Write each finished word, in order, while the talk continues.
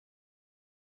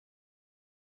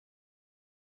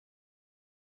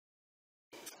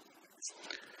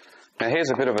Now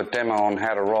here's a bit of a demo on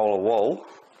how to roll a wall.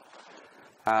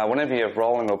 Whenever you're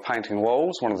rolling or painting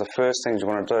walls, one of the first things you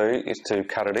want to do is to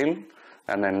cut it in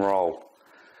and then roll.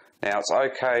 Now it's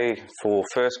okay for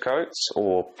first coats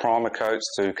or primer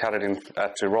coats to cut it in,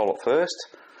 to roll it first,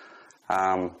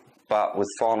 but with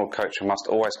final coats you must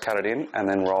always cut it in and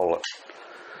then roll it.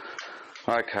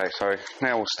 Okay, so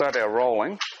now we'll start our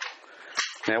rolling.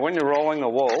 Now when you're rolling a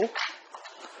wall,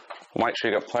 make sure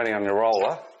you've got plenty on your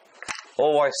roller.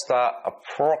 Always start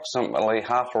approximately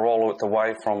half a roller width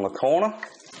away from the corner.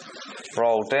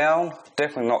 Roll down,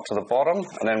 definitely not to the bottom,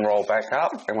 and then roll back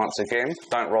up. And once again,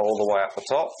 don't roll all the way up the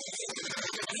top.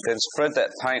 Then spread that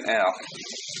paint out.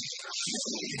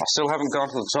 I still haven't gone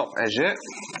to the top as yet.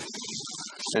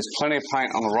 There's plenty of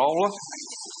paint on the roller,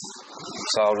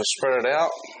 so I'll just spread it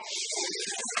out.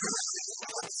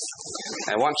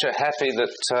 And once you're happy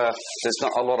that there's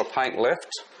not a lot of paint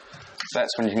left,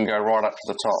 that's when you can go right up to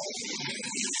the top.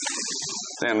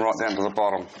 Then right down to the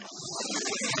bottom.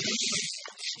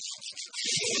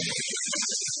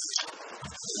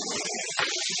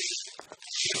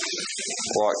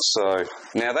 Like so.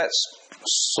 Now that's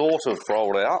sort of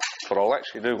rolled out, but I'll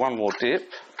actually do one more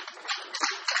dip.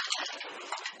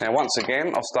 Now once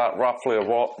again, I'll start roughly a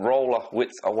roller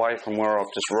width away from where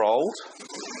I've just rolled.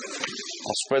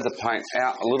 I'll spread the paint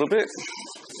out a little bit,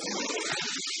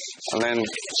 and then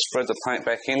spread the paint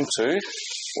back into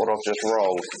what I've just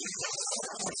rolled.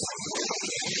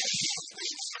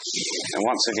 And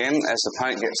once again, as the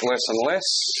paint gets less and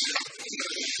less,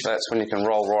 that's when you can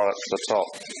roll right up to the top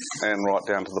and right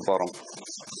down to the bottom.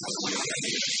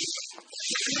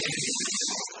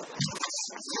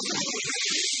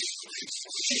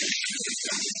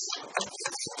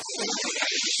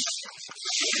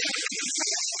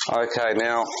 Okay,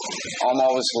 now I'm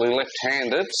obviously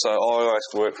left-handed, so I always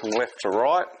work from left to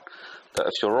right. But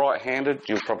if you're right-handed,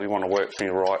 you'll probably want to work from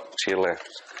your right to your left.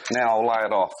 Now I'll lay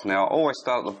it off. Now I always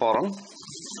start at the bottom.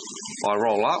 I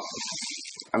roll up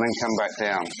and then come back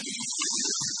down.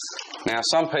 Now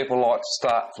some people like to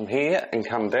start from here and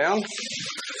come down,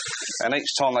 and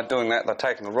each time they're doing that, they're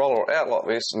taking the roller out like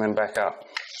this and then back up.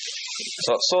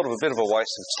 So it's sort of a bit of a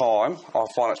waste of time. I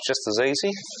find it's just as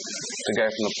easy to go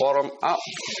from the bottom up,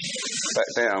 back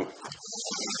down.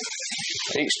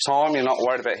 Each time you're not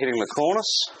worried about hitting the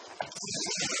cornice.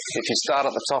 If you start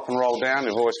at the top and roll down,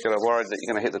 you've always got to worry that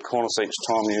you're going to hit the cornice each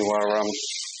time you are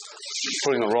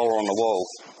putting the roller on the wall.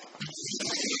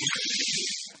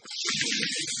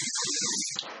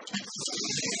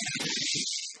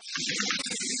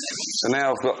 So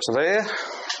now I've got to there.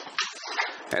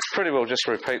 It's pretty well just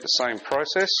repeat the same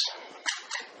process.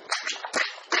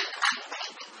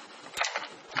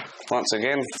 Once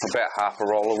again, about half a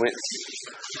roller width.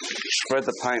 Spread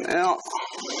the paint out.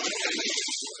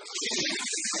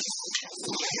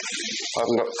 I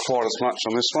haven't got quite as much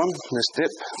on this one, this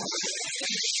dip.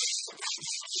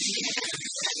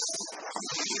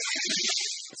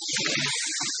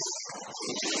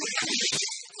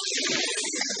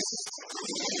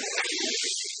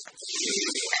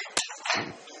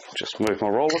 Just move my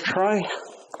roller tray.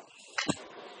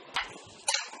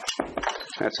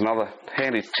 That's another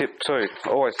handy tip too.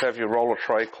 Always have your roller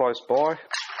tray close by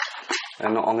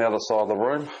and not on the other side of the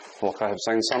room, like I have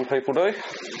seen some people do.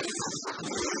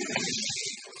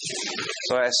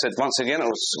 So as I said, once again, it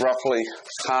was roughly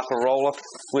half a roller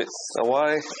width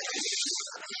away.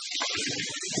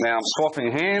 Now I'm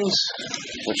swapping hands,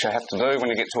 which I have to do when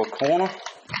you get to a corner.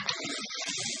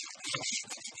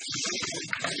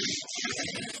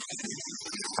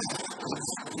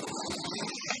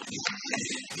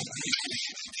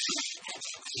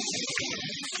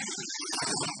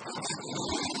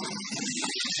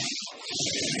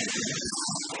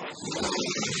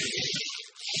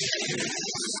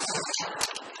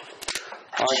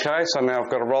 Okay, so now I've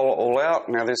got to roll it all out.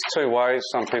 Now there's two ways.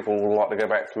 Some people will like to go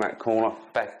back from that corner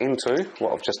back into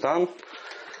what I've just done.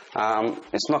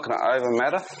 It's not going to over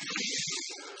matter.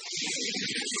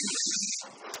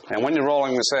 And when you're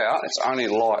rolling this out, it's only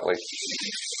lightly.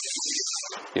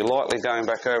 You're lightly going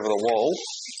back over the wall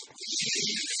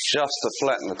just to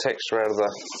flatten the texture out of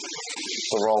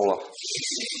the roller.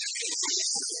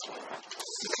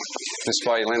 This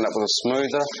way you'll end up with a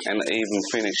smoother and even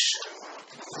finish.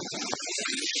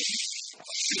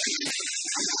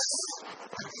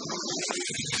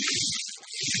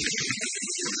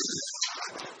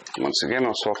 Once again,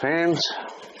 I'll swap hands.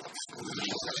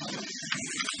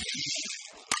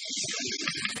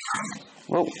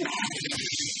 Oh,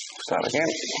 start again.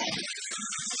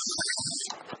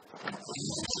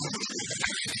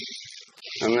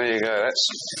 And there you go, that's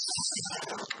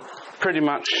pretty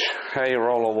much how you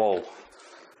roll a wall.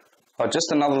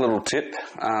 Just another little tip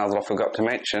that I forgot to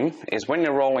mention is when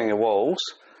you're rolling your walls,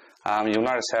 you'll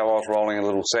notice how I was rolling in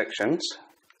little sections.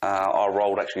 I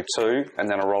rolled actually 2 and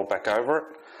then I rolled back over it.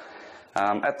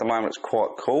 At the moment it's quite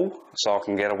cool, so I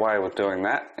can get away with doing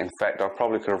that. In fact, I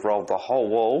probably could have rolled the whole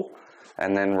wall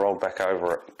and then rolled back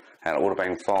over it, and it would have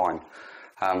been fine.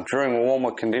 During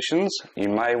warmer conditions, you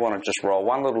may want to just roll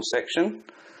one little section,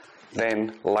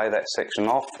 then lay that section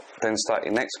off, then start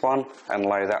your next one and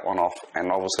lay that one off,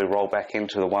 and obviously roll back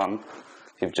into the one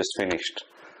you've just finished.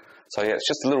 So yeah, it's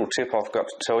just a little tip I've got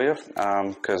to tell you,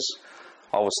 because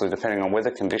obviously depending on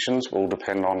weather conditions will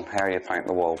depend on how you paint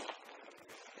the wall.